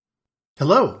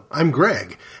Hello, I'm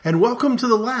Greg, and welcome to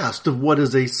the last of what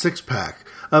is a six-pack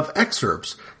of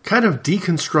excerpts kind of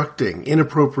deconstructing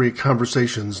Inappropriate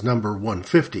Conversations number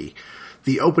 150,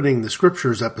 the Opening the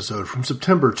Scriptures episode from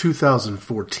September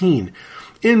 2014,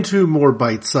 into more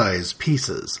bite-sized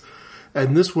pieces.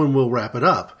 And this one will wrap it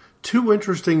up. Two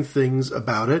interesting things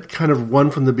about it, kind of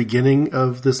one from the beginning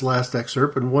of this last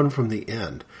excerpt and one from the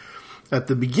end. At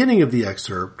the beginning of the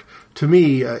excerpt, to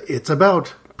me, it's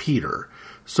about Peter.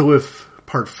 So if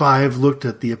Part 5 looked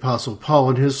at the Apostle Paul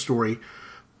and his story,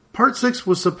 Part 6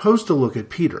 was supposed to look at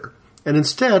Peter. And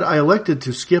instead, I elected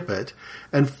to skip it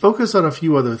and focus on a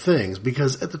few other things,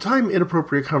 because at the time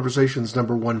Inappropriate Conversations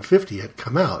number 150 had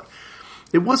come out,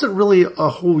 it wasn't really a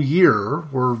whole year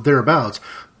or thereabouts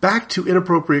back to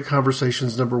Inappropriate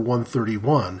Conversations number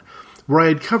 131, where I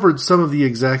had covered some of the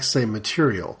exact same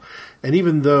material. And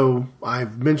even though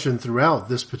I've mentioned throughout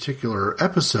this particular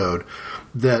episode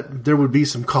that there would be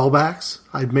some callbacks,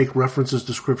 I'd make references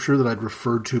to scripture that I'd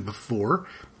referred to before,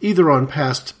 either on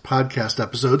past podcast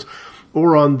episodes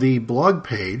or on the blog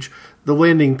page. The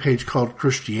landing page called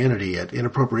Christianity at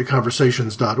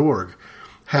inappropriateconversations.org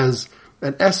has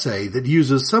an essay that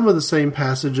uses some of the same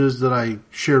passages that I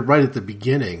shared right at the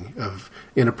beginning of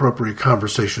Inappropriate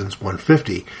Conversations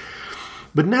 150.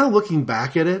 But now looking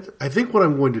back at it, I think what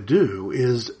I'm going to do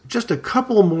is just a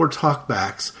couple more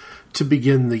talkbacks to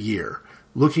begin the year.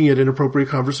 Looking at Inappropriate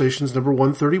Conversations number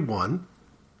 131.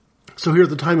 So here at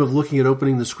the time of looking at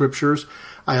Opening the Scriptures,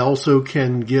 I also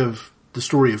can give the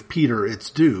story of Peter its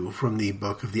due from the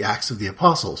book of the Acts of the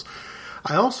Apostles.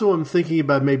 I also am thinking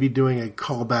about maybe doing a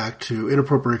callback to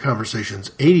Inappropriate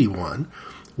Conversations 81,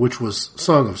 which was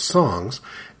Song of Songs,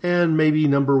 and maybe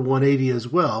number 180 as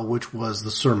well, which was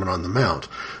the Sermon on the Mount.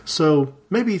 So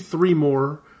maybe three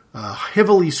more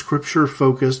heavily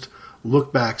scripture-focused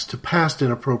look-backs to past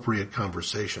Inappropriate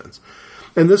Conversations.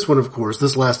 And this one, of course,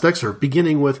 this last excerpt,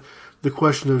 beginning with the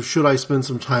question of, should I spend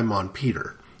some time on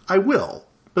Peter? I will,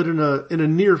 but in a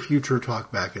near future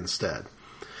talkback instead.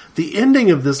 The ending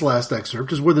of this last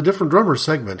excerpt is where the Different Drummer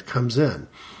segment comes in.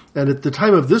 And at the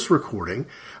time of this recording,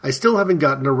 I still haven't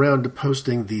gotten around to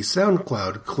posting the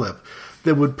SoundCloud clip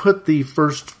that would put the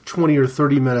first 20 or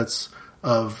 30 minutes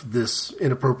of this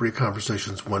Inappropriate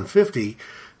Conversations 150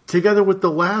 together with the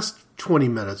last 20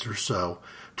 minutes or so,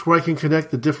 to where I can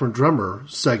connect the Different Drummer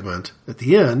segment at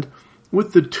the end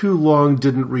with the too long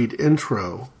didn't read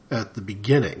intro at the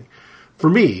beginning. For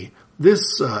me,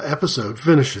 this episode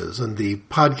finishes, and the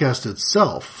podcast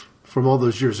itself from all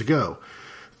those years ago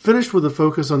finished with a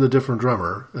focus on the Different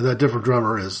Drummer, and that Different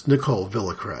Drummer is Nicole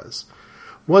Villacrez.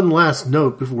 One last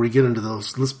note before we get into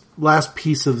this last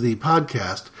piece of the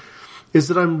podcast is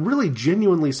that I'm really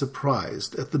genuinely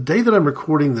surprised. At the day that I'm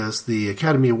recording this, the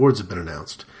Academy Awards have been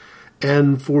announced.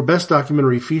 And for Best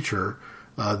Documentary Feature,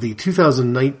 the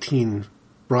 2019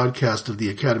 broadcast of the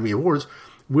Academy Awards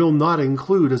will not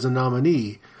include as a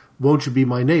nominee Won't You Be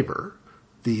My Neighbor,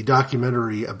 the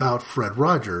documentary about Fred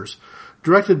Rogers,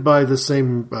 directed by the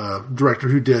same director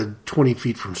who did 20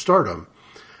 Feet from Stardom.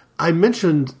 I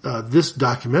mentioned this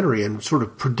documentary and sort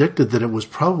of predicted that it was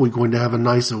probably going to have a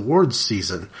nice awards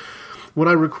season when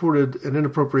I recorded an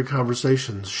Inappropriate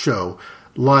Conversations show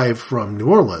live from New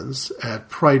Orleans at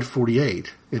Pride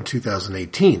 48 in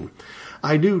 2018.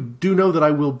 I do know that I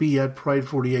will be at Pride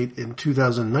 48 in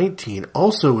 2019,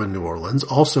 also in New Orleans,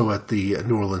 also at the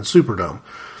New Orleans Superdome.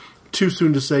 Too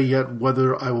soon to say yet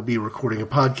whether I will be recording a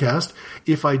podcast.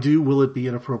 If I do, will it be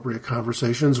Inappropriate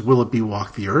Conversations? Will it be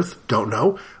Walk the Earth? Don't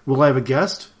know. Will I have a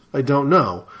guest? I don't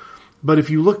know. But if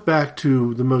you look back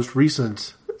to the most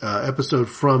recent episode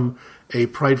from a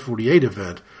Pride 48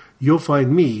 event, you'll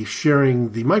find me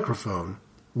sharing the microphone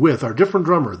with our Different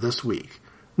Drummer this week,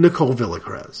 Nicole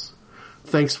Villacrez.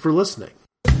 Thanks for listening.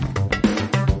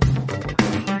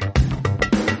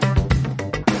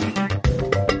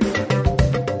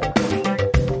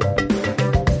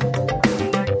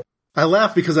 I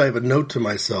laugh because I have a note to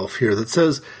myself here that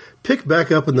says, pick back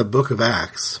up in the book of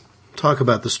Acts, talk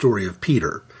about the story of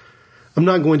Peter. I'm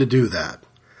not going to do that.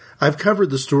 I've covered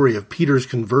the story of Peter's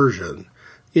conversion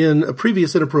in a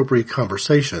previous Inappropriate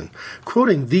Conversation,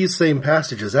 quoting these same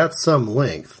passages at some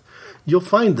length. You'll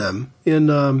find them in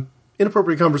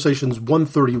Inappropriate Conversations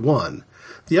 131.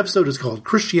 The episode is called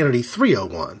Christianity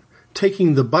 301,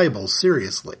 Taking the Bible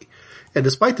Seriously. And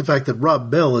despite the fact that Rob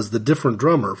Bell is the Different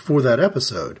Drummer for that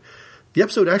episode, the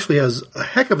episode actually has a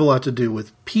heck of a lot to do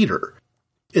with Peter.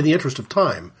 In the interest of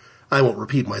time, I won't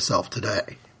repeat myself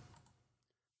today.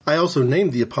 I also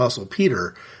named the Apostle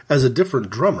Peter as a different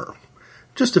drummer.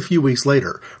 Just a few weeks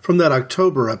later, from that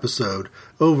October episode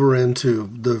over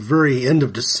into the very end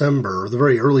of December, or the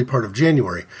very early part of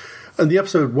January, In the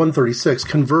episode 136,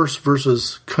 Converse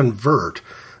versus Convert,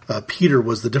 Peter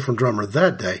was the different drummer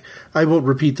that day. I won't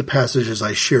repeat the passages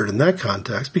I shared in that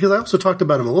context, because I also talked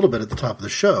about him a little bit at the top of the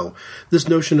show, this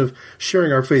notion of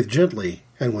sharing our faith gently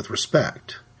and with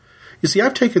respect. You see,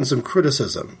 I've taken some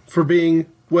criticism for being,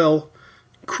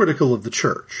 critical of the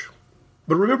church.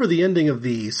 But remember the ending of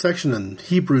the section in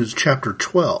Hebrews chapter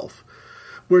 12,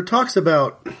 where it talks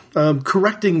about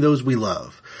correcting those we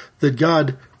love, that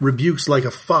God rebukes like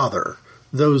a father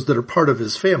those that are part of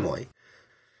his family.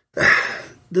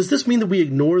 Does this mean that we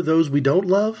ignore those we don't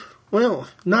love? Well,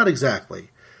 not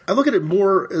exactly. I look at it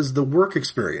more as the work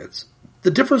experience. The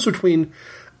difference between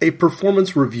a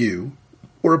performance review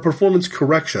or a performance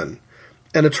correction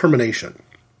and a termination.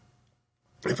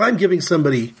 If I'm giving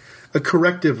somebody a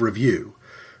corrective review,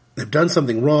 they've done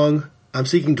something wrong, I'm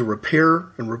seeking to repair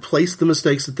and replace the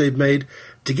mistakes that they've made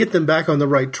to get them back on the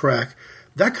right track,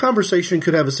 that conversation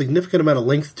could have a significant amount of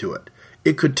length to it.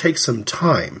 It could take some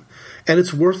time, and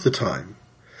it's worth the time.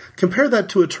 Compare that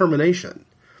to a termination.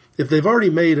 If they've already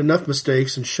made enough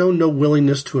mistakes and shown no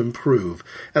willingness to improve,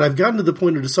 and I've gotten to the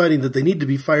point of deciding that they need to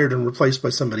be fired and replaced by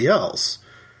somebody else,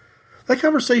 that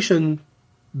conversation,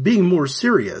 being more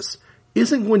serious,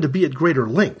 isn't going to be at greater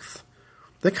length.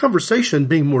 That conversation,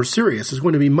 being more serious, is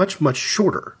going to be much, much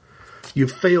shorter.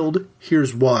 You've failed,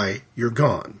 here's why, you're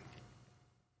gone.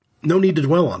 No need to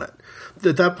dwell on it.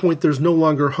 At that point, there's no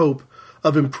longer hope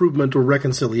of improvement or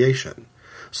reconciliation.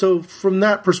 So from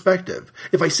that perspective,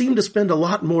 if I seem to spend a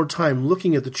lot more time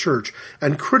looking at the church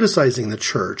and criticizing the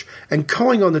church and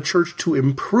calling on the church to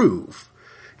improve,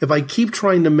 if I keep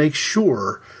trying to make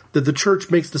sure that the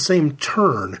church makes the same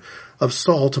turn of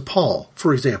Saul to Paul,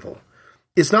 for example,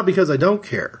 it's not because I don't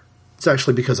care. It's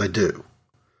actually because I do.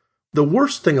 The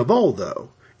worst thing of all, though,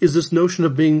 is this notion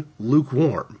of being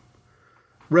lukewarm.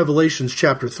 Revelations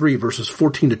chapter 3, verses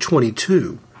 14 to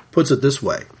 22 puts it this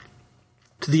way.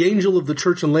 To the angel of the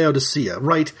church in Laodicea,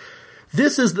 write,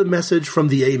 "This is the message from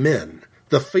the Amen,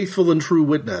 the faithful and true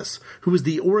witness, who is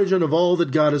the origin of all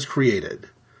that God has created.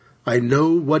 I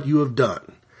know what you have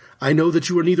done. I know that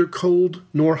you are neither cold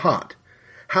nor hot.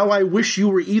 How I wish you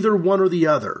were either one or the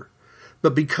other.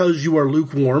 But because you are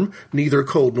lukewarm, neither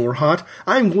cold nor hot,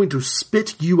 I am going to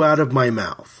spit you out of my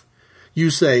mouth. You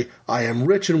say, I am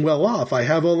rich and well off, I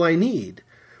have all I need.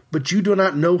 But you do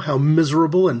not know how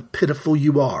miserable and pitiful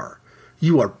you are.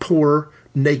 You are poor,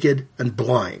 naked, and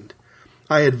blind.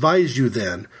 I advise you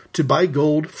then to buy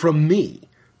gold from me,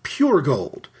 pure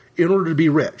gold, in order to be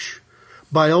rich.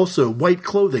 Buy also white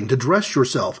clothing to dress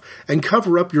yourself and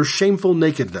cover up your shameful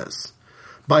nakedness.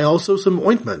 Buy also some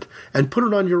ointment and put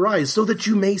it on your eyes so that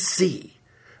you may see.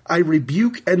 I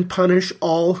rebuke and punish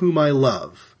all whom I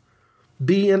love.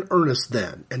 Be in earnest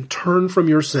then and turn from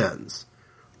your sins.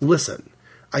 Listen,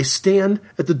 I stand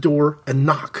at the door and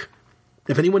knock.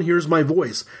 If anyone hears my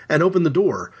voice and open the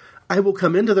door, I will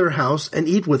come into their house and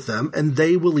eat with them, and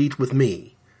they will eat with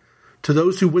me. To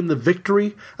those who win the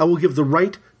victory, I will give the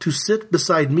right to sit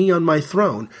beside me on my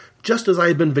throne, just as I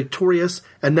have been victorious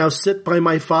and now sit by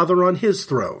my Father on his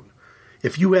throne.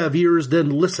 If you have ears, then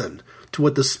listen to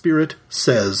what the Spirit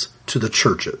says to the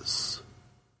churches."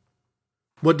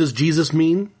 What does Jesus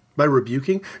mean by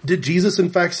rebuking? Did Jesus in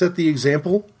fact set the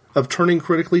example of turning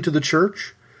critically to the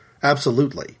church?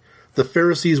 Absolutely. The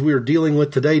Pharisees we are dealing with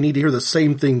today need to hear the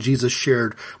same thing Jesus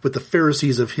shared with the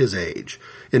Pharisees of his age.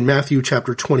 In Matthew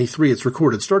chapter 23, it's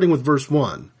recorded, starting with verse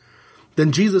 1.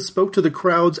 Then Jesus spoke to the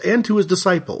crowds and to his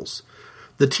disciples.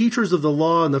 The teachers of the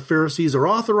law and the Pharisees are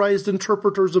authorized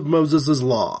interpreters of Moses'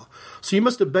 law, so you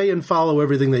must obey and follow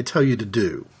everything they tell you to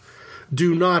do.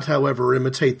 Do not, however,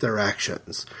 imitate their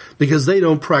actions, because they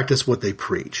don't practice what they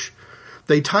preach.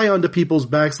 They tie onto people's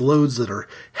backs loads that are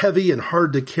heavy and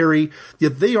hard to carry,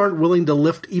 yet they aren't willing to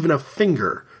lift even a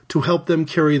finger to help them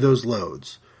carry those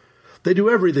loads. They do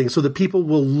everything so that people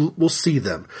will see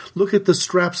them. Look at the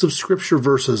straps of scripture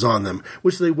verses on them,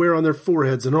 which they wear on their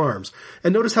foreheads and arms,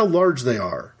 and notice how large they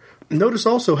are. Notice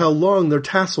also how long their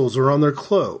tassels are on their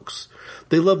cloaks.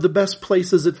 They love the best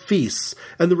places at feasts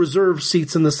and the reserved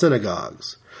seats in the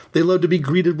synagogues. They love to be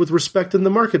greeted with respect in the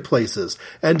marketplaces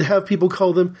and to have people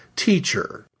call them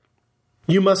teacher.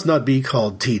 You must not be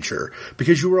called teacher,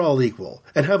 because you are all equal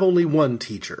and have only one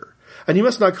teacher. And you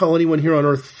must not call anyone here on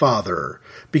earth Father,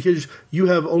 because you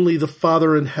have only the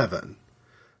Father in heaven.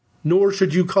 Nor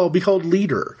should you be called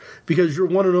leader, because your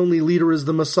one and only leader is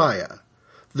the Messiah.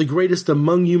 The greatest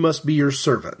among you must be your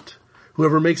servant.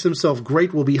 Whoever makes himself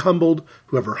great will be humbled.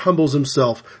 Whoever humbles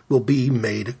himself will be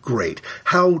made great.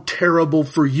 How terrible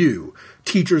for you,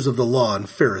 teachers of the law and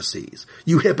Pharisees,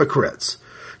 you hypocrites!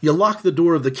 You lock the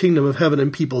door of the kingdom of heaven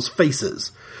in people's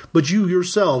faces, but you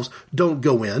yourselves don't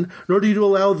go in, nor do you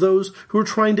allow those who are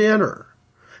trying to enter.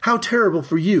 How terrible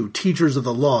for you, teachers of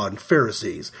the law and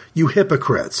Pharisees, you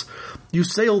hypocrites! You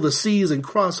sail the seas and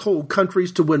cross whole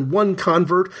countries to win one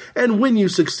convert, and when you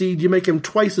succeed, you make him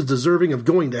twice as deserving of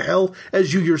going to hell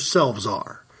as you yourselves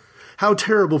are. How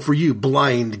terrible for you,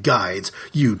 blind guides!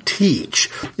 You teach.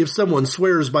 If someone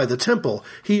swears by the temple,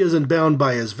 he isn't bound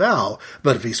by his vow,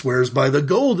 but if he swears by the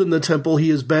gold in the temple,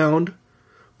 he is bound.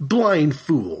 Blind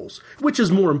fools! Which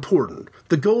is more important,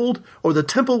 the gold or the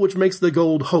temple which makes the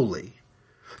gold holy?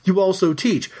 You also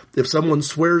teach, if someone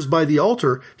swears by the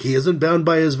altar, he isn't bound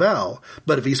by his vow,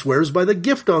 but if he swears by the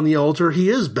gift on the altar, he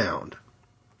is bound.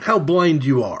 How blind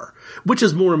you are! Which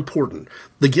is more important,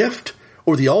 the gift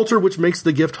or the altar which makes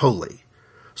the gift holy?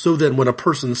 So then when a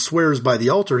person swears by the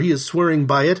altar, he is swearing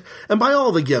by it and by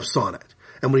all the gifts on it.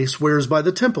 And when he swears by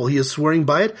the temple, he is swearing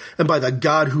by it and by the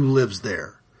God who lives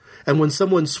there. And when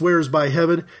someone swears by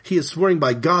heaven, he is swearing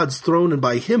by God's throne and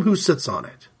by him who sits on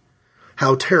it.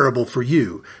 How terrible for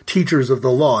you, teachers of the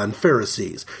law and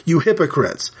Pharisees, you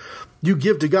hypocrites! You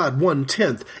give to God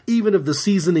 1/10, even of the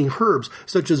seasoning herbs,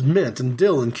 such as mint and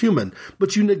dill and cumin,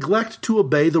 but you neglect to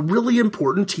obey the really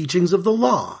important teachings of the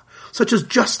law, such as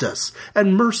justice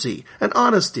and mercy and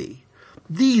honesty.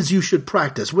 These you should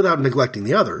practice without neglecting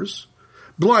the others.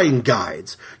 Blind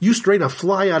guides! You strain a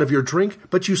fly out of your drink,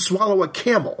 but you swallow a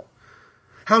camel.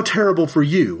 How terrible for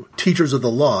you, teachers of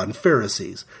the law and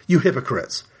Pharisees, you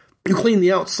hypocrites! You clean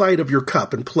the outside of your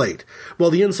cup and plate, while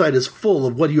the inside is full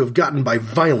of what you have gotten by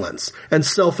violence and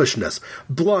selfishness.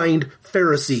 Blind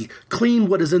Pharisee, clean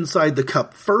what is inside the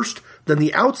cup first, then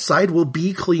the outside will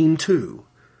be clean too.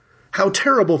 How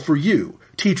terrible for you,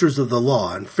 teachers of the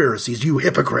law and Pharisees, you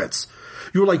hypocrites!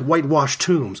 You are like whitewashed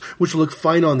tombs, which look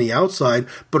fine on the outside,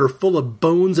 but are full of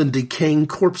bones and decaying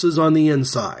corpses on the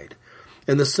inside.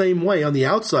 In the same way, on the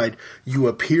outside, you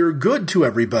appear good to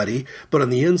everybody, but on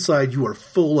the inside you are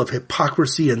full of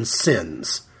hypocrisy and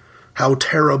sins. How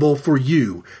terrible for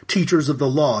you, teachers of the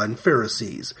law and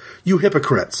Pharisees, you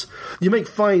hypocrites! You make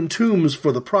fine tombs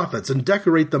for the prophets and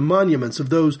decorate the monuments of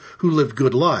those who lived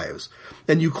good lives.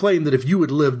 And you claim that if you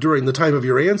had lived during the time of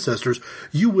your ancestors,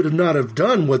 you would not have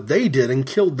done what they did and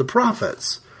killed the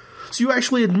prophets. So you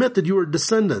actually admit that you are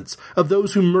descendants of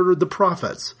those who murdered the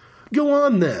prophets. Go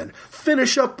on then,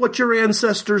 finish up what your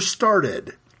ancestors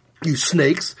started. You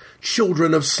snakes,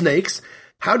 children of snakes,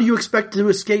 how do you expect to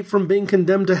escape from being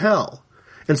condemned to hell?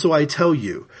 And so I tell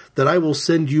you that I will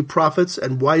send you prophets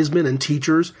and wise men and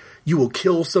teachers. You will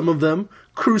kill some of them,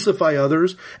 crucify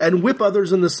others, and whip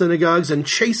others in the synagogues and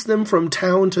chase them from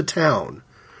town to town.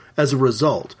 As a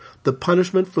result, the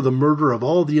punishment for the murder of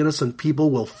all the innocent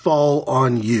people will fall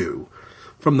on you.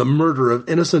 From the murder of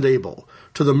innocent Abel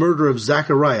to the murder of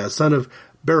Zachariah, son of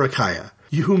Berechiah,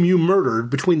 whom you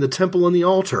murdered between the temple and the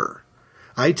altar.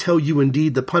 I tell you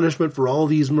indeed, the punishment for all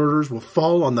these murders will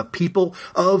fall on the people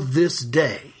of this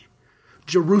day.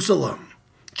 Jerusalem,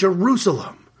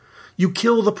 Jerusalem, you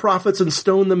kill the prophets and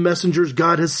stone the messengers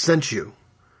God has sent you.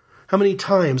 How many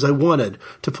times I wanted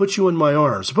to put you in my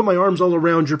arms, to put my arms all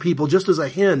around your people, just as a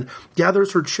hen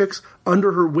gathers her chicks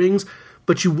under her wings,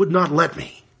 but you would not let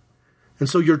me. And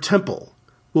so your temple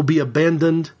will be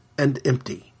abandoned and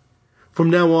empty. From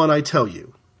now on, I tell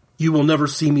you, you will never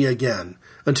see me again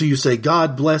until you say,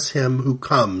 God bless him who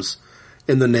comes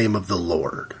in the name of the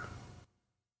Lord.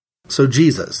 So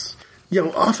Jesus,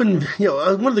 often,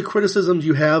 one of the criticisms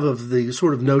you have of the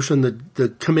sort of notion that the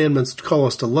commandments call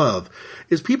us to love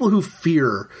is people who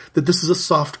fear that this is a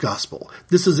soft gospel.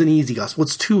 This is an easy gospel.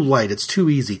 It's too light. It's too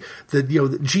easy. That,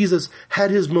 that Jesus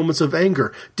had his moments of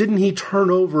anger. Didn't he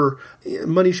turn over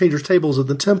money changers' tables at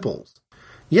the temples?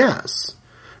 Yes.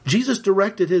 Jesus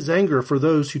directed his anger for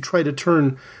those who try to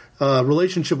turn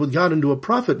relationship with God into a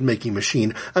profit-making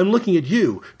machine. I'm looking at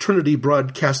you, Trinity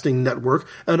Broadcasting Network,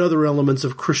 and other elements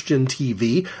of Christian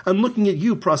TV. I'm looking at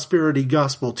you, prosperity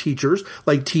gospel teachers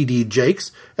like T.D.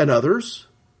 Jakes and others.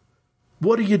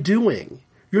 What are you doing?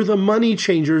 You're the money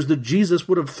changers that Jesus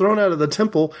would have thrown out of the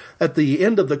temple at the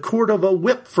end of the cord of a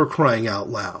whip, for crying out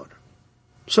loud.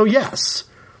 So yes,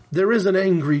 there is an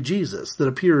angry Jesus that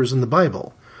appears in the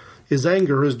Bible. His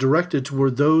anger is directed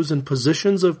toward those in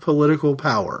positions of political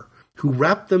power who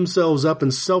wrap themselves up in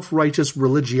self-righteous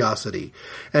religiosity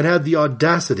and have the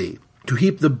audacity to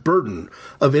heap the burden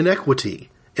of inequity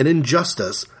and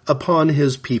injustice upon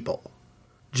his people.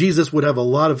 Jesus would have a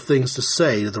lot of things to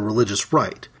say to the religious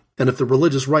right, and if the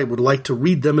religious right would like to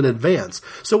read them in advance,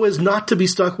 so as not to be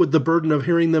stuck with the burden of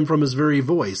hearing them from his very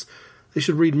voice, they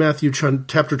should read Matthew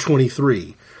chapter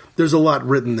 23. There's a lot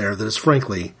written there that is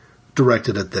frankly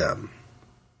directed at them.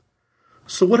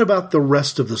 So what about the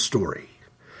rest of the story?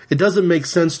 It doesn't make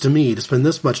sense to me to spend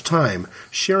this much time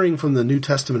sharing from the New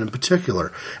Testament in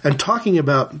particular and talking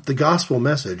about the gospel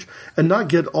message and not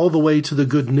get all the way to the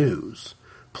good news.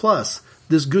 Plus,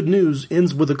 this good news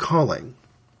ends with a calling.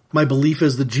 My belief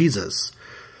is that Jesus,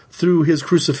 through his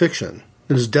crucifixion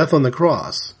and his death on the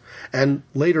cross and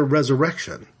later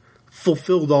resurrection,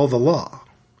 fulfilled all the law.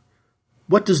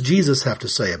 What does Jesus have to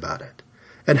say about it?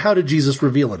 And how did Jesus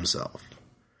reveal himself?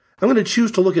 I'm going to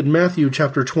choose to look at Matthew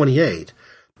chapter 28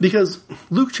 because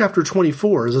Luke chapter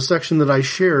 24 is a section that I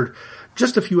shared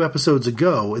just a few episodes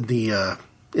ago in the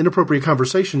Inappropriate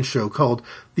Conversation show called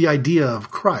The Idea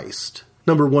of Christ,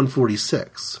 number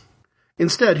 146.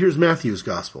 Instead, here's Matthew's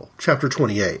Gospel, chapter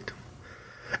 28.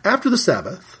 After the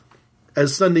Sabbath,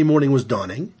 as Sunday morning was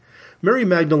dawning, Mary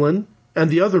Magdalene and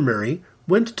the other Mary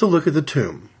went to look at the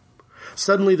tomb.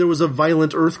 Suddenly there was a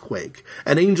violent earthquake.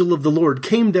 An angel of the Lord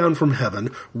came down from heaven,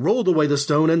 rolled away the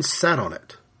stone, and sat on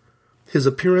it. His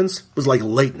appearance was like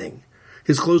lightning.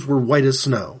 His clothes were white as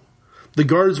snow. The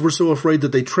guards were so afraid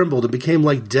that they trembled and became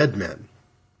like dead men.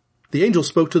 The angel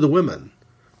spoke to the women.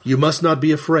 "You must not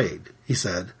be afraid," he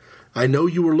said. "I know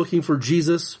you were looking for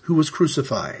Jesus who was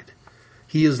crucified.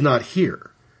 He is not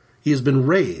here. He has been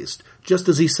raised, just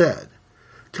as he said.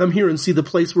 Come here and see the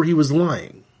place where he was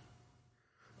lying.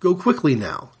 Go quickly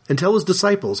now and tell his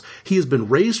disciples he has been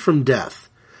raised from death,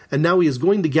 and now he is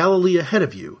going to Galilee ahead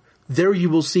of you. There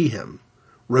you will see him.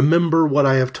 Remember what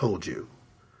I have told you."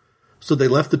 So they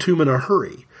left the tomb in a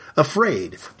hurry,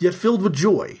 afraid, yet filled with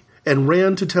joy, and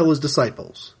ran to tell his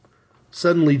disciples.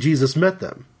 Suddenly Jesus met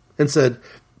them and said,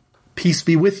 "Peace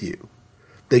be with you."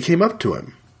 They came up to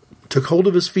him, took hold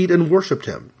of his feet, and worshipped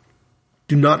him.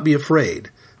 "Do not be afraid,"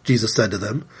 Jesus said to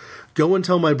them. "Go and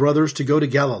tell my brothers to go to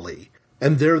Galilee,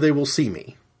 and there they will see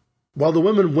me." While the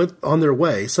women went on their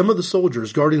way, some of the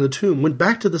soldiers guarding the tomb went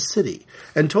back to the city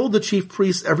and told the chief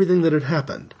priests everything that had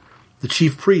happened. The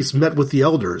chief priests met with the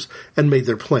elders and made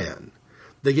their plan.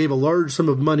 They gave a large sum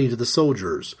of money to the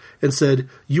soldiers and said,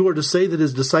 "You are to say that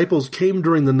his disciples came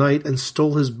during the night and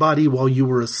stole his body while you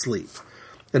were asleep.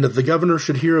 And if the governor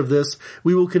should hear of this,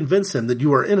 we will convince him that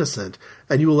you are innocent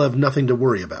and you will have nothing to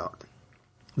worry about."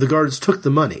 The guards took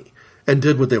the money and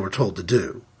did what they were told to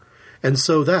do. And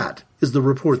so that is the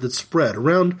report that spread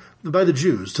around by the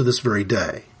Jews to this very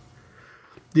day.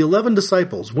 The 11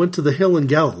 disciples went to the hill in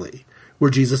Galilee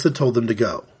where Jesus had told them to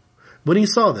go. When he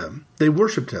saw them, they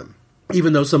worshipped him,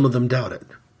 even though some of them doubted.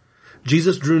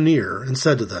 Jesus drew near and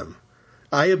said to them,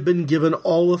 "I have been given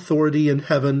all authority in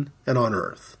heaven and on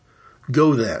earth.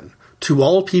 Go then to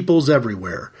all peoples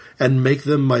everywhere and make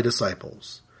them my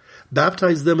disciples.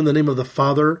 Baptize them in the name of the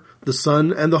Father, the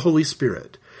Son, and the Holy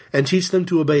Spirit, and teach them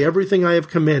to obey everything I have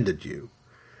commanded you.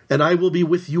 And I will be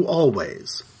with you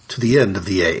always, to the end of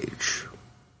the age."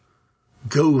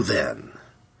 Go then.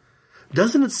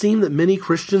 Doesn't it seem that many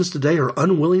Christians today are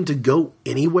unwilling to go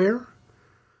anywhere?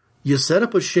 You set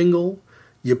up a shingle,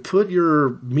 you put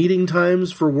your meeting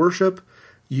times for worship,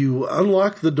 you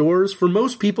unlock the doors for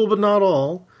most people but not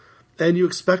all, and you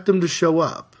expect them to show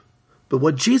up. But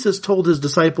what Jesus told his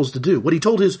disciples to do, what he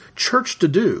told his church to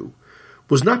do,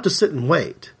 was not to sit and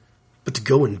wait, but to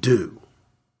go and do.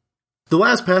 The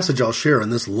last passage I'll share in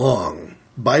this long,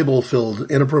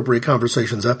 Bible-filled Inappropriate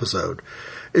Conversations episode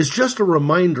is just a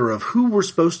reminder of who we're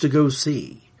supposed to go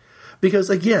see. Because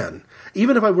again,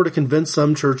 even if I were to convince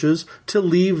some churches to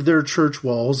leave their church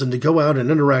walls and to go out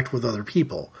and interact with other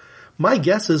people, my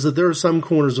guess is that there are some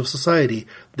corners of society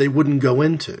they wouldn't go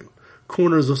into.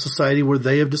 Corners of society where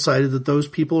they have decided that those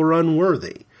people are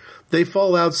unworthy. They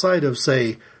fall outside of,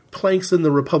 say, planks in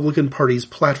the Republican Party's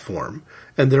platform,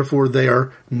 and therefore they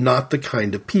are not the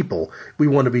kind of people we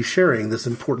want to be sharing this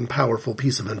important, powerful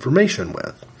piece of information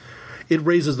with. It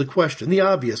raises the question, the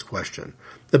obvious question,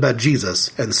 about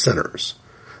Jesus and sinners.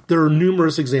 There are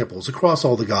numerous examples across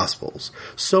all the Gospels,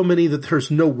 so many that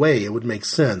there's no way it would make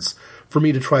sense for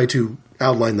me to try to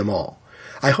outline them all.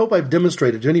 I hope I've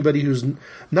demonstrated to anybody who's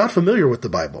not familiar with the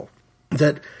Bible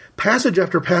that passage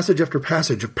after passage after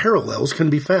passage of parallels can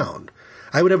be found.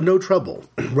 I would have no trouble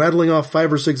rattling off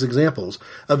 5 or 6 examples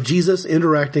of Jesus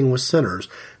interacting with sinners,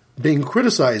 being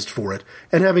criticized for it,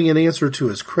 and having an answer to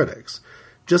his critics.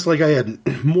 Just like I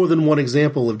had more than one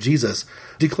example of Jesus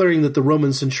declaring that the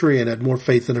Roman centurion had more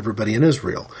faith than everybody in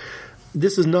Israel.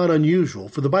 This is not unusual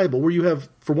for the Bible, where you have,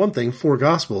 for one thing, 4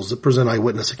 Gospels that present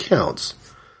eyewitness accounts.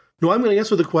 No, I'm going to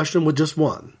answer the question with just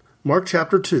one. Mark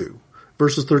chapter 2,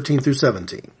 verses 13 through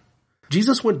 17.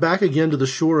 Jesus went back again to the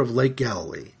shore of Lake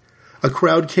Galilee. A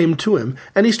crowd came to him,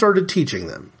 and he started teaching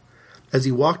them. As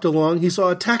he walked along, he saw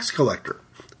a tax collector,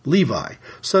 Levi,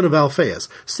 son of Alphaeus,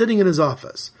 sitting in his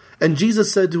office. And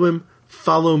Jesus said to him,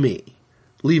 "Follow me."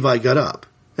 Levi got up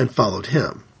and followed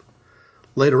him.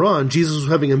 Later on, Jesus was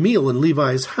having a meal in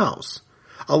Levi's house.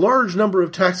 A large number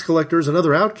of tax collectors and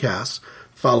other outcasts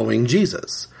following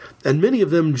Jesus, and many of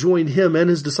them joined him and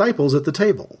his disciples at the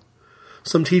table.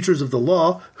 Some teachers of the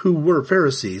law, who were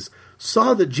Pharisees,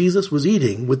 saw that Jesus was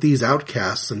eating with these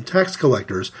outcasts and tax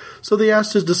collectors, so they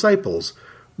asked his disciples,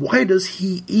 "Why does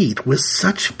he eat with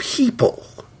such people?"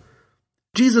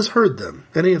 Jesus heard them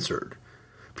and answered,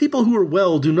 "People who are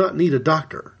well do not need a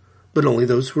doctor, but only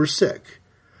those who are sick.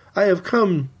 I have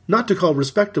come not to call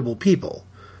respectable people,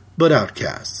 but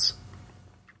outcasts."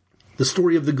 The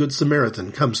story of the Good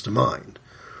Samaritan comes to mind.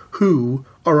 Who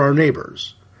are our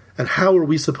neighbors, and how are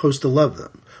we supposed to love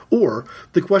them? Or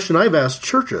the question I've asked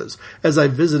churches as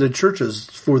I've visited churches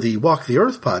for the Walk the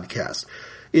Earth podcast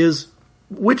is,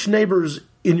 which neighbors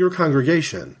in your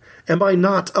congregation am I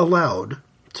not allowed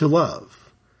to love?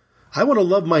 I want to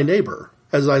love my neighbor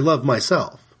as I love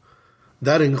myself.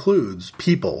 That includes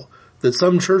people that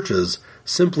some churches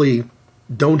simply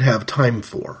don't have time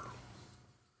for.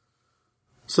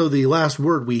 So the last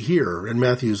word we hear in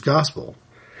Matthew's Gospel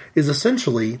is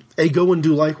essentially a go and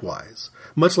do likewise,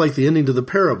 much like the ending to the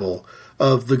parable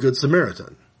of the Good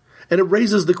Samaritan. And it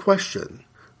raises the question,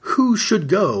 who should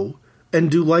go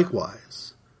and do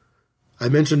likewise? I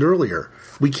mentioned earlier,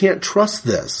 we can't trust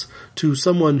this to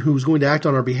someone who's going to act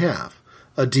on our behalf,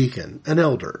 a deacon, an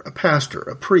elder, a pastor,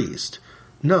 a priest.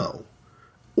 No.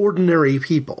 Ordinary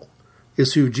people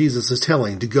is who Jesus is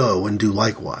telling to go and do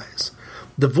likewise.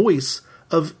 The voice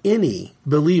of any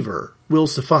believer will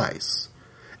suffice.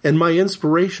 And my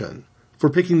inspiration for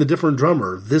picking the different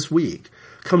drummer this week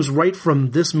comes right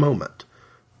from this moment.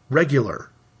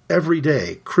 Regular,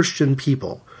 everyday Christian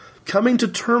people coming to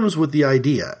terms with the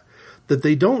idea that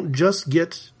they don't just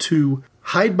get to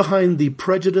hide behind the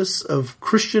prejudice of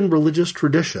Christian religious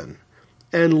tradition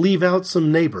and leave out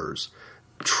some neighbors,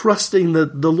 trusting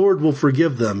that the Lord will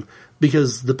forgive them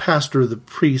because the pastor, the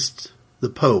priest, the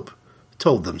pope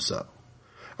told them so.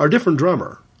 Our different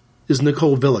drummer is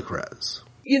Nicole Villacrez.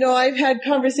 I've had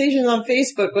conversations on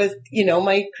Facebook with,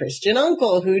 my Christian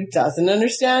uncle who doesn't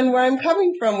understand where I'm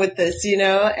coming from with this,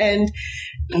 and,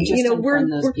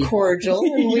 we're cordial.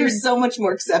 And You're so much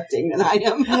more accepting than I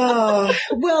am.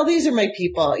 Well, these are my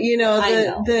people, I know.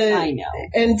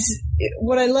 And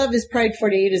what I love is Pride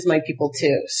 48 is my people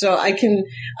too. So I can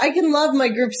love my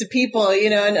groups of people,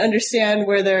 and understand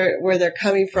where they're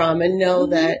coming from and know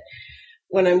that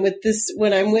when I'm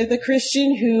with a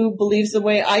Christian who believes the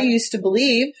way I used to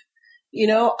believe,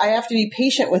 I have to be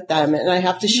patient with them and I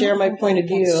have to share my point of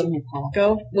view.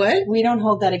 Go, what? We don't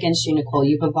hold that against you, Nicole.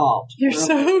 You've evolved. You're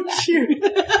so cute.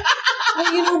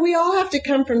 Well, we all have to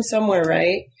come from somewhere,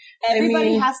 right?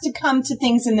 Everybody has to come to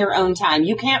things in their own time.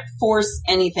 You can't force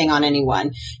anything on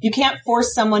anyone. You can't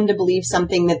force someone to believe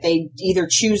something that they either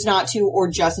choose not to or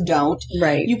just don't.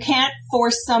 Right. You can't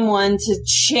force someone to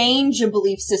change a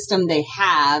belief system they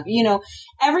have.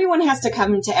 Everyone has to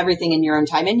come to everything in your own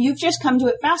time, and you've just come to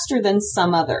it faster than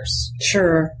some others.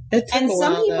 Sure. And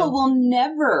some people will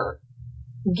never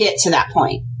get to that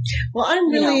point. Well,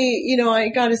 I'm really, I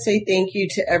got to say thank you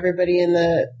to everybody and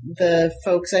the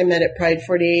folks I met at Pride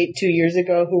 48 2 years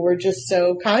ago who were just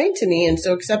so kind to me and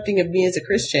so accepting of me as a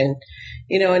Christian,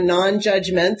 and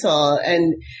non-judgmental.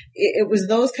 And it was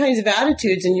those kinds of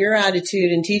attitudes and your attitude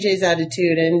and TJ's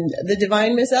attitude and the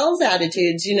Divine Miss L's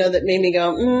attitudes, that made me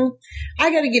go,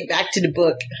 I got to get back to the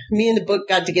book. Me and the book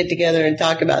got to get together and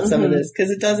talk about some of this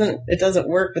because it doesn't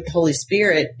work with the Holy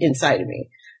Spirit inside of me.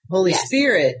 Holy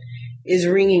Spirit is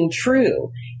ringing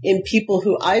true in people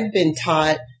who I've been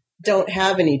taught don't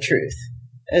have any truth.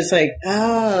 It's like,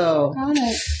 oh,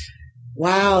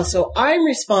 wow. So I'm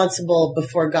responsible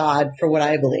before God for what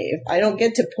I believe. I don't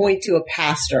get to point to a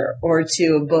pastor or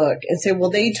to a book and say, well,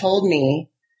 they told me,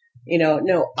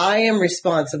 no, I am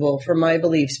responsible for my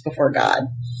beliefs before God.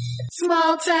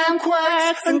 Small town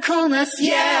quirks and coolness,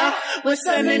 yeah. We're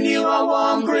sending you a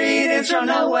warm greetings from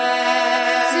nowhere.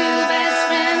 Two best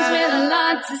friends with a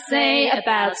lot to say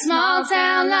about small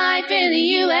town life in the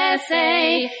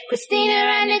USA. Christina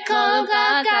and Nicole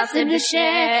got gossip to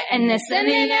share, and they're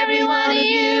sending every one of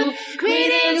you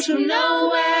greetings from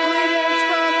nowhere.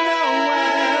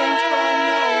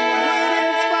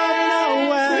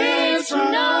 Greetings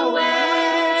from nowhere.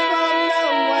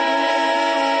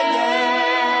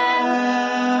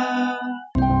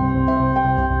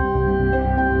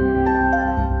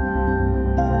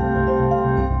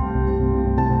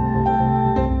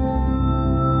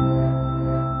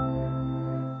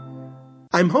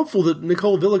 I'm hopeful that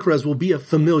Nicole Villacrez will be a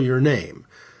familiar name.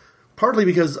 partly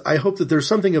because I hope that there's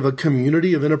something of a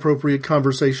community of Inappropriate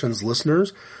Conversations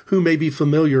listeners who may be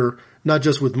familiar not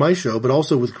just with my show, but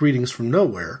also with Greetings from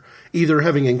Nowhere, either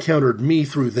having encountered me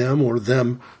through them or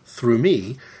them through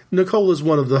me. Nicole is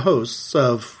one of the hosts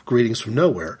of Greetings from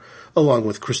Nowhere, along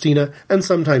with Christina and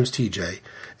sometimes TJ.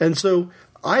 And so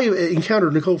I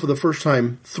encountered Nicole for the first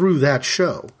time through that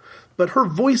show, but her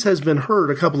voice has been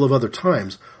heard a couple of other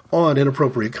times on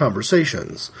Inappropriate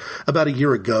Conversations. About a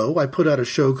year ago, I put out a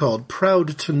show called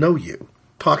Proud to Know You,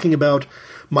 talking about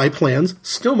my plans,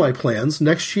 still my plans,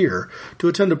 next year to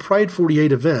attend a Pride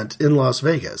 48 event in Las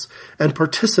Vegas and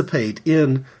participate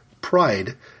in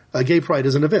Pride, Gay Pride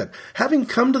as an event. Having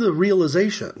come to the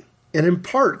realization, and in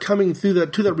part coming through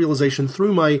to that realization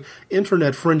through my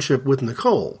internet friendship with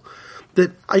Nicole,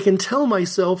 that I can tell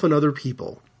myself and other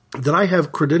people that I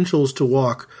have credentials to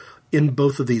walk in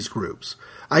both of these groups.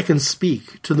 I can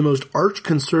speak to the most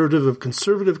arch-conservative of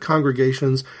conservative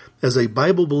congregations as a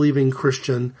Bible-believing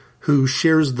Christian who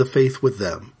shares the faith with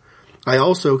them. I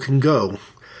also can go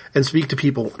and speak to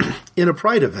people in a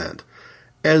Pride event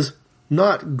as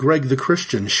not Greg the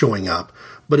Christian showing up,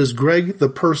 but as Greg the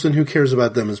person who cares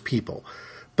about them as people.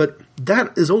 But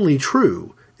that is only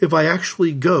true if I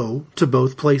actually go to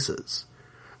both places.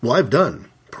 Well, I've done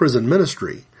prison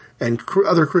ministry and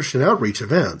other Christian outreach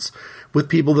events with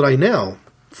people that I now,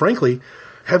 frankly,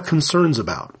 have concerns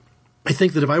about. I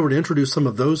think that if I were to introduce some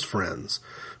of those friends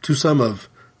to some of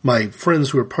my friends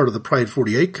who are part of the Pride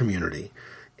 48 community,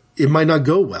 it might not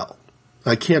go well.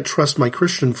 I can't trust my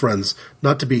Christian friends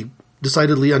not to be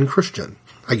decidedly unchristian,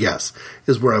 I guess,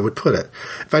 is where I would put it.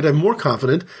 In fact, I'm more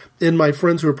confident in my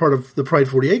friends who are part of the Pride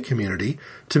 48 community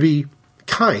to be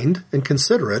kind and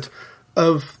considerate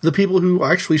of the people who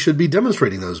actually should be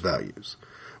demonstrating those values.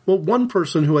 Well, one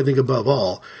person who I think above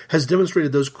all has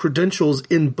demonstrated those credentials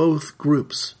in both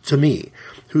groups to me,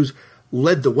 who's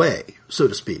led the way, so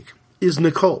to speak, is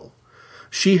Nicole.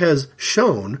 She has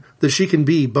shown that she can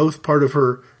be both part of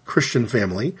her Christian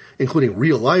family, including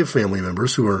real-life family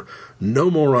members who are no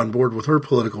more on board with her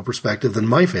political perspective than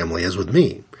my family is with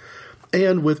me,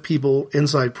 and with people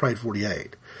inside Pride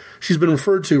 48. She's been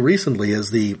referred to recently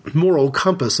as the moral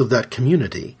compass of that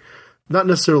community, not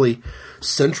necessarily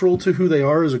central to who they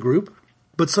are as a group,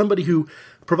 but somebody who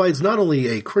provides not only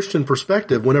a Christian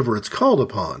perspective whenever it's called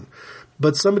upon,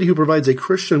 but somebody who provides a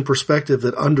Christian perspective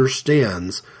that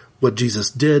understands what Jesus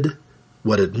did,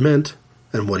 what it meant,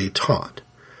 and what he taught.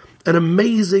 An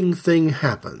amazing thing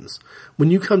happens when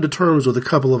you come to terms with a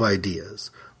couple of ideas.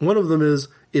 One of them is,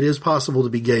 it is possible to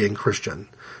be gay and Christian,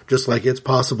 just like it's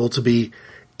possible to be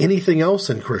anything else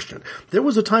in Christian. There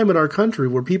was a time in our country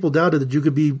where people doubted that you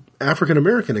could be African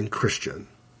American and Christian,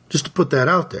 just to put that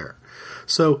out there.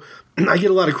 So I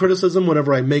get a lot of criticism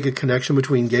whenever I make a connection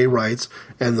between gay rights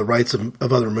and the rights of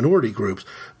other minority groups,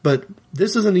 but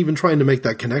this isn't even trying to make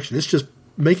that connection. It's just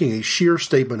making a sheer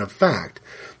statement of fact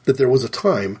that there was a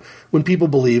time when people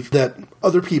believed that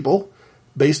other people,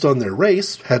 based on their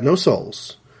race, had no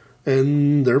souls.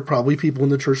 And there are probably people in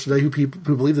the church today who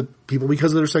believe that people,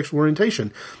 because of their sexual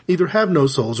orientation, either have no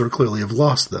souls or clearly have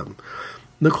lost them.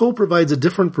 Nicole provides a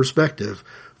different perspective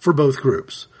for both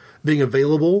groups, being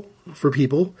available for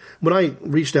people. When I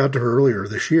reached out to her earlier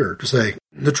this year to say,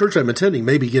 the church I'm attending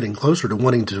may be getting closer to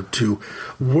wanting to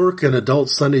work an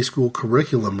adult Sunday school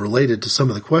curriculum related to some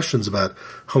of the questions about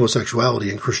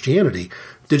homosexuality and Christianity,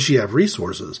 did she have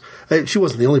resources? She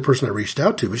wasn't the only person I reached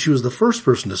out to, but she was the first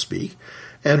person to speak,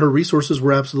 and her resources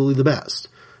were absolutely the best.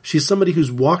 She's somebody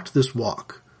who's walked this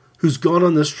walk, who's gone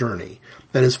on this journey,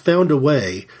 and has found a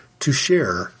way to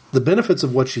share the benefits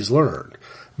of what she's learned,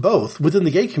 both within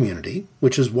the gay community,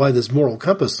 which is why this moral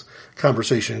compass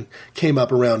conversation came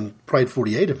up around Pride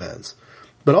 48 events,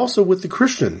 but also with the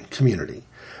Christian community.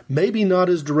 Maybe not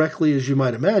as directly as you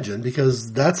might imagine,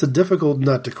 because that's a difficult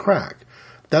nut to crack.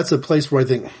 That's a place where I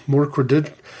think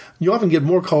you often get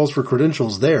more calls for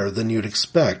credentials there than you'd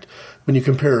expect when you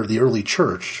compare the early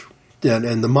church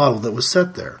and the model that was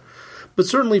set there. But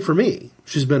certainly for me,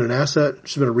 she's been an asset,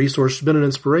 she's been a resource, she's been an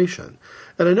inspiration.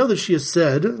 And I know that she has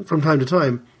said, from time to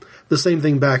time, the same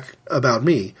thing back about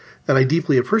me, and I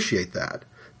deeply appreciate that.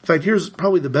 In fact, here's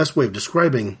probably the best way of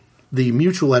describing the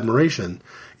mutual admiration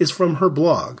is from her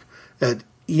blog at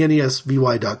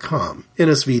nsv.com.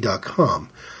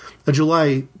 A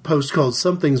July post called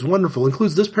Something's Wonderful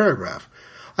includes this paragraph.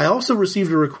 I also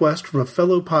received a request from a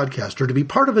fellow podcaster to be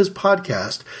part of his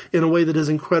podcast in a way that is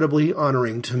incredibly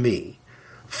honoring to me.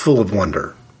 Full of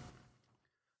wonder.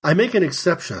 I make an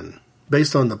exception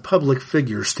based on the public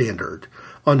figure standard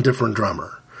on Different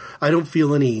Drummer. I don't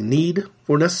feel any need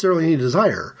or necessarily any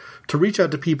desire to reach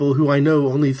out to people who I know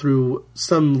only through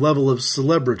some level of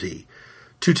celebrity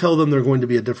to tell them they're going to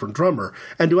be a different drummer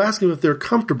and to ask them if they're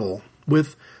comfortable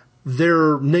with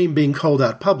their name being called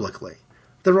out publicly.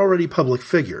 They're already public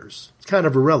figures. It's kind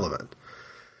of irrelevant.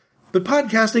 But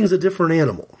podcasting is a different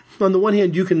animal. On the one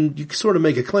hand, you can sort of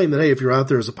make a claim that, hey, if you're out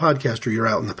there as a podcaster, you're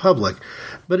out in the public,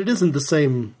 but it isn't the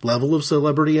same level of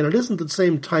celebrity and it isn't the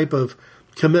same type of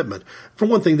commitment. For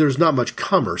one thing, there's not much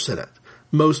commerce in it.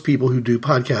 Most people who do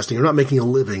podcasting are not making a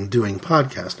living doing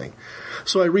podcasting.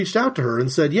 So I reached out to her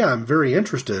and said, yeah, I'm very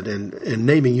interested in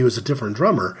naming you as a different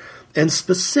drummer, and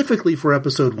specifically for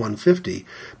episode 150,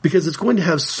 because it's going to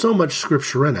have so much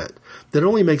scripture in it that it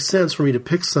only makes sense for me to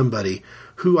pick somebody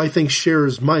who I think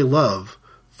shares my love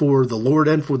for the Lord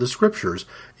and for the scriptures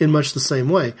in much the same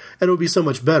way, and it would be so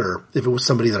much better if it was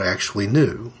somebody that I actually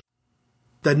knew.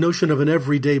 That notion of an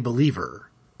everyday believer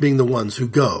being the ones who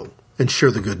go and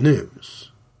share the good news.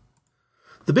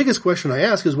 The biggest question I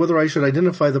ask is whether I should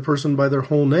identify the person by their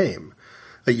whole name.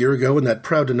 A year ago in that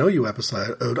Proud to Know You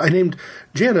episode, I named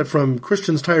Janet from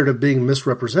Christians Tired of Being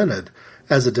Misrepresented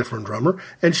as a different drummer,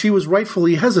 and she was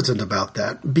rightfully hesitant about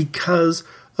that because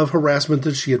of harassment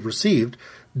that she had received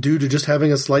due to just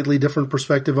having a slightly different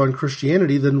perspective on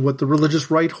Christianity than what the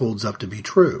religious right holds up to be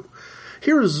true.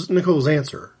 Here is Nicole's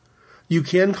answer. You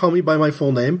can call me by my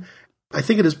full name. I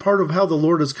think it is part of how the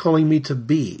Lord is calling me to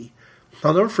be.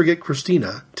 I'll never forget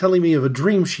Christina telling me of a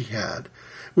dream she had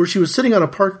where she was sitting on a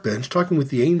park bench talking with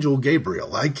the angel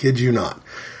Gabriel. I kid you not.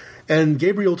 And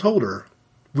Gabriel told her,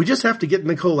 we just have to get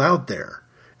Nicole out there.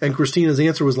 And Christina's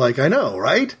answer was like, I know,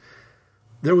 right?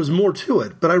 There was more to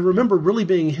it, but I remember really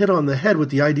being hit on the head with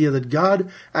the idea that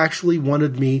God actually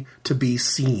wanted me to be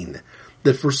seen.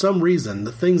 That for some reason,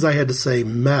 the things I had to say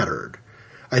mattered.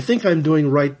 I think I'm doing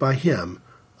right by him.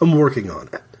 I'm working on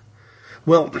it.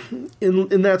 Well,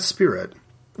 in that spirit,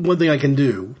 one thing I can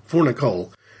do for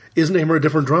Nicole is name her a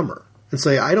different drummer and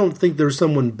say, I don't think there's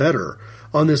someone better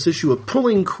on this issue of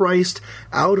pulling Christ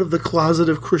out of the closet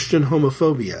of Christian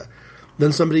homophobia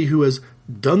than somebody who has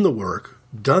done the work,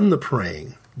 done the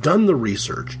praying, done the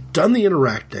research, done the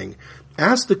interacting,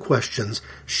 asked the questions,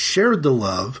 shared the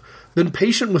love, been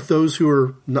patient with those who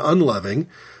are unloving,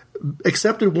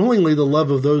 accepted willingly the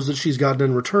love of those that she's gotten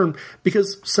in return,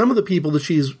 because some of the people that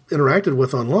she's interacted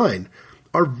with online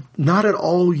are not at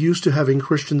all used to having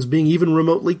Christians being even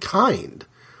remotely kind,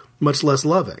 much less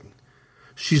loving.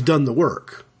 She's done the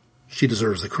work. She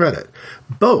deserves the credit,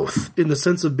 both in the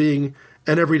sense of being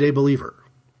an everyday believer,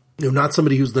 not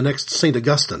somebody who's the next St.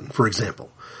 Augustine, for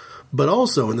example, but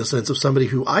also in the sense of somebody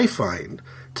who I find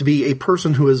to be a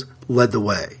person who has led the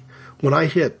way. When I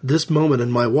hit this moment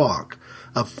in my walk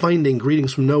of finding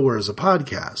Greetings from Nowhere as a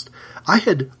podcast, I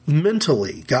had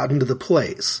mentally gotten to the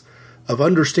place of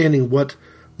understanding what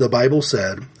the Bible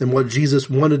said and what Jesus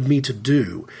wanted me to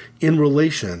do in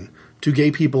relation to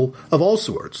gay people of all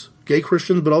sorts, gay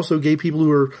Christians, but also gay people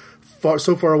who are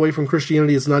so far away from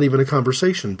Christianity it's not even a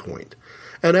conversation point,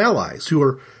 and allies who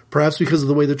are, perhaps because of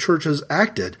the way the church has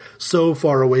acted, so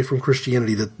far away from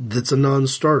Christianity that's a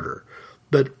non-starter.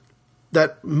 But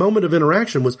that moment of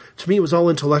interaction was, to me, it was all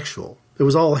intellectual. It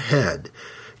was all head.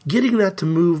 Getting that to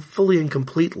move fully and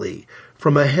completely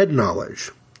from a head knowledge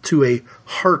to a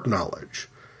heart knowledge,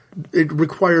 it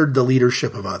required the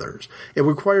leadership of others. It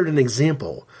required an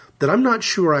example that I'm not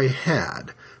sure I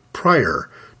had prior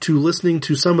to listening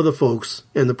to some of the folks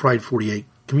in the Pride 48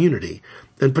 community,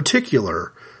 in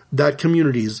particular, that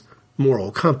community's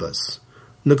moral compass,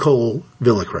 Nicole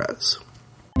Villacrez.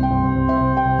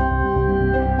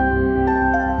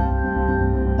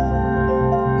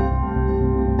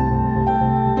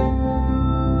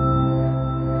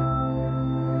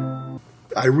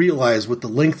 I realize with the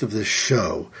length of this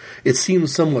show, it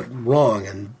seems somewhat wrong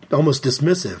and almost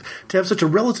dismissive to have such a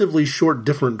relatively short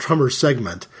different drummer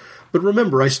segment. But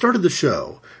remember, I started the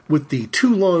show with the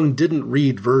too long didn't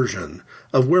read version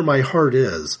of Where My Heart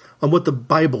Is on what the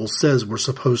Bible says we're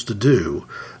supposed to do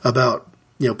about,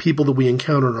 people that we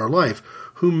encounter in our life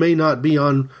who may not be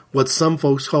on what some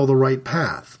folks call the right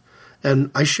path.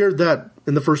 And I shared that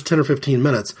in the first 10 or 15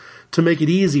 minutes to make it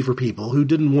easy for people who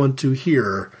didn't want to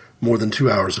hear more than 2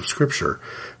 hours of scripture.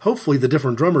 Hopefully the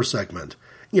different drummer segment,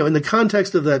 in the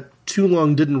context of that too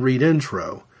long didn't read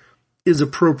intro, is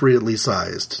appropriately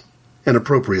sized and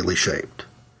appropriately shaped.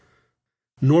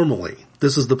 Normally,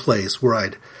 this is the place where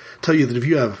I'd tell you that if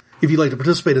you'd like to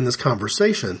participate in this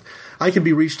conversation, I can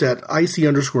be reached at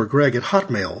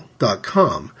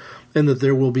ic_greg@hotmail.com, and that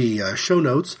there will be show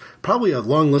notes, probably a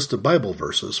long list of Bible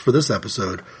verses for this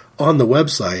episode on the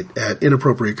website at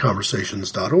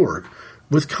inappropriateconversations.org,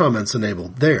 with comments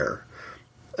enabled there.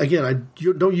 Again, I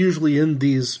don't usually end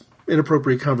these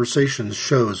Inappropriate Conversations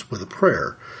shows with a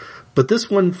prayer, but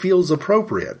this one feels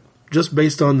appropriate just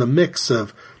based on the mix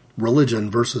of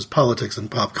religion versus politics and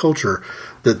pop culture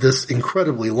that this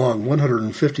incredibly long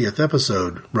 150th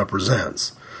episode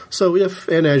represents. So if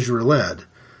and as you are led,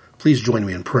 please join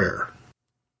me in prayer.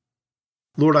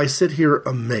 Lord, I sit here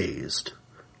amazed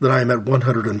that I am at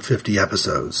 150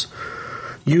 episodes.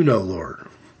 You know, Lord,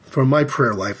 from my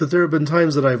prayer life, that there have been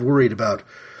times that I've worried about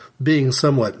being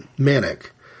somewhat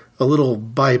manic, a little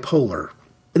bipolar,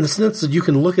 in the sense that you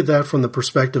can look at that from the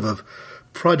perspective of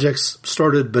projects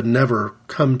started but never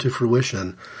come to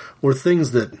fruition, or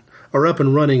things that are up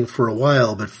and running for a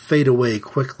while but fade away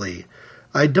quickly.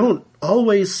 I don't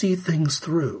always see things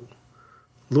through.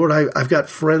 Lord, I've got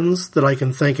friends that I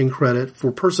can thank and credit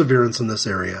for perseverance in this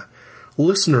area,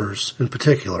 listeners in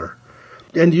particular,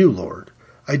 and you, Lord.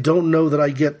 I don't know that I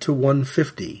get to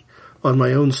 150 on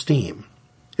my own steam.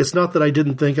 It's not that I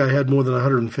didn't think I had more than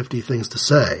 150 things to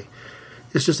say.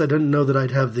 It's just I didn't know that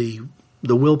I'd have the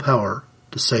willpower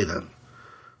to say them.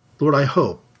 Lord, I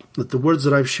hope that the words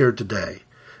that I've shared today,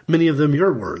 many of them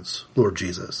your words, Lord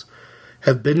Jesus,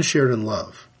 have been shared in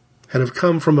love and have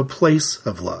come from a place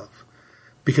of love.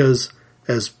 Because,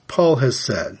 as Paul has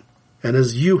said, and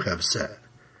as you have said,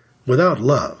 without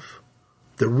love,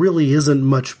 there really isn't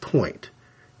much point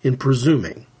in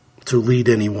presuming to lead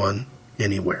anyone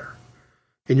anywhere.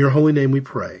 In your holy name we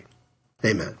pray.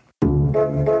 Amen.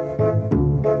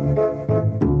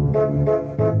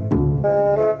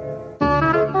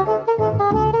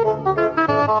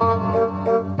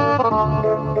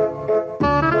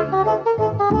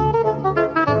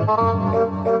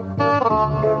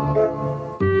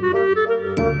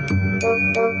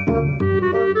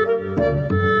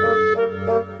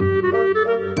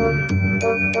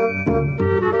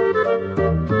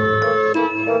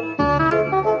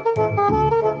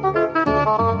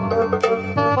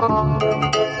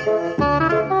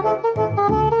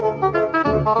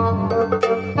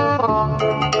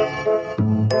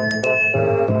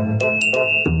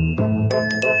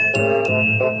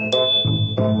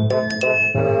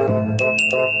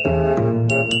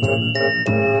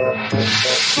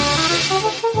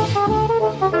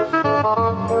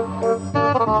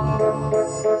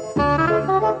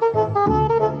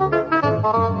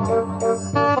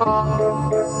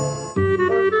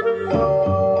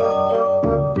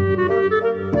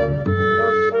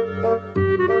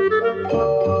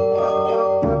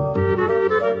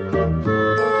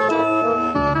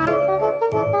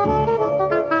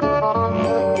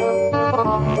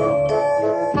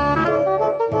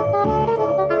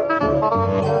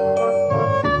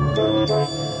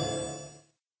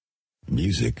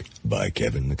 Music by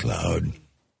Kevin MacLeod.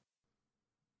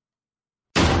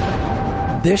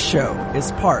 This show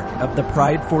is part of the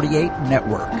Pride 48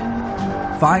 network.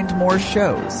 Find more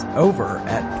shows over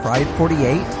at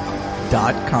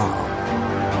pride48.com.